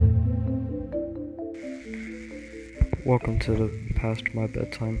Welcome to the Past My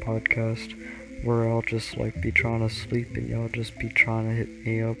Bedtime podcast, where I'll just be trying to sleep and y'all just be trying to hit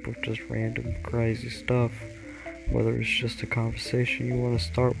me up with just random crazy stuff. Whether it's just a conversation you want to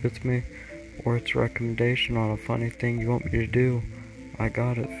start with me, or it's a recommendation on a funny thing you want me to do. I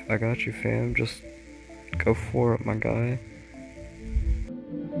got it. I got you, fam. Just go for it, my guy.